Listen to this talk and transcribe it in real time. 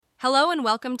Hello and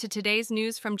welcome to today's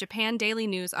news from Japan Daily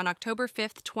News on October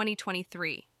 5th,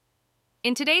 2023.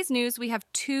 In today's news, we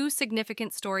have two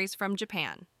significant stories from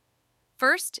Japan.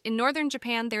 First, in northern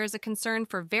Japan, there is a concern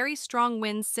for very strong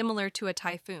winds similar to a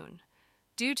typhoon.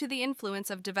 Due to the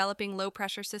influence of developing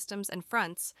low-pressure systems and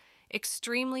fronts,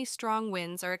 extremely strong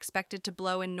winds are expected to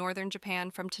blow in northern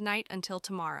Japan from tonight until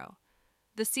tomorrow.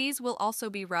 The seas will also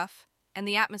be rough, and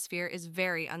the atmosphere is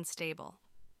very unstable.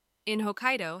 In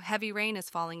Hokkaido, heavy rain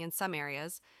is falling in some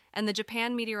areas, and the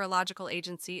Japan Meteorological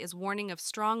Agency is warning of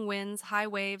strong winds, high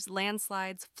waves,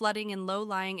 landslides, flooding in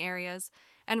low-lying areas,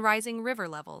 and rising river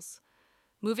levels.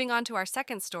 Moving on to our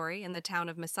second story, in the town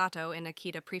of Misato in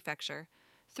Akita Prefecture,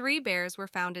 3 bears were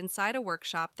found inside a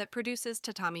workshop that produces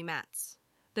tatami mats.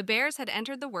 The bears had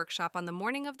entered the workshop on the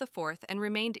morning of the 4th and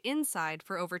remained inside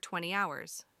for over 20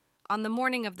 hours. On the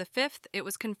morning of the 5th, it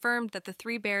was confirmed that the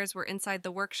 3 bears were inside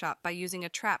the workshop by using a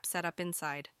trap set up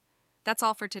inside. That's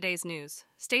all for today's news.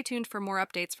 Stay tuned for more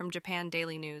updates from Japan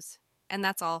Daily News. And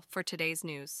that's all for today's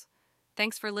news.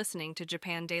 Thanks for listening to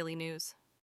Japan Daily News.